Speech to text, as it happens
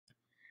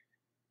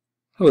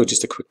Hello,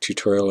 just a quick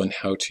tutorial on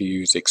how to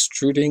use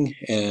extruding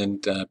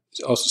and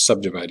also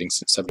subdividing,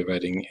 since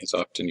subdividing is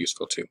often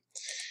useful too.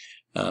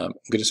 I'm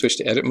going to switch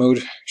to edit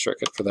mode.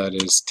 Shortcut for that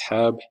is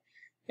Tab,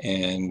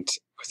 and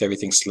with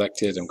everything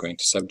selected, I'm going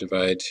to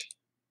subdivide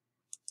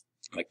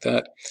like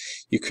that.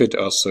 You could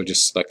also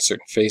just select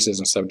certain faces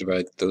and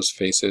subdivide those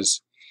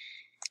faces.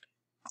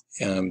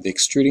 The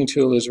extruding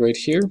tool is right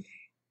here,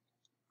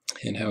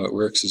 and how it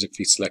works is if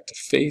you select a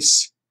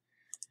face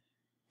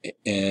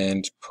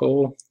and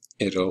pull,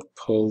 it'll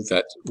pull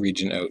that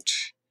region out,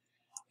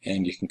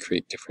 and you can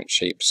create different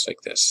shapes like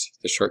this.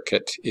 The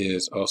shortcut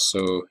is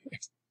also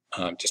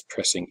just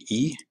pressing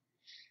E,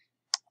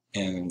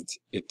 and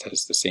it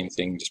does the same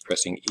thing, just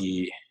pressing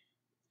E.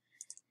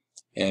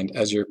 And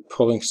as you're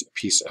pulling a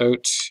piece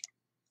out,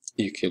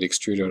 you could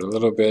extrude out a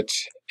little bit.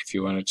 If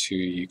you wanted to,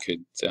 you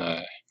could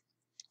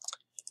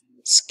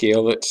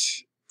scale it,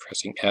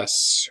 pressing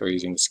S or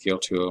using the scale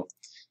tool.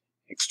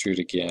 Extrude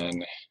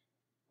again,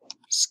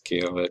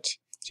 scale it.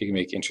 So you can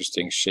make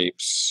interesting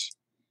shapes.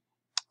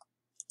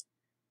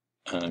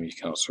 You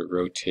can also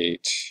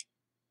rotate.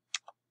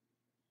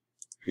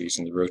 We're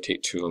using the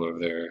rotate tool over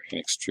there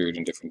and extrude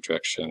in different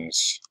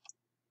directions.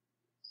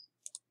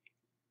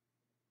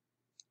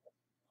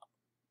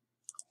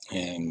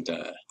 And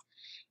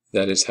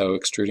that is how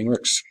extruding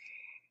works.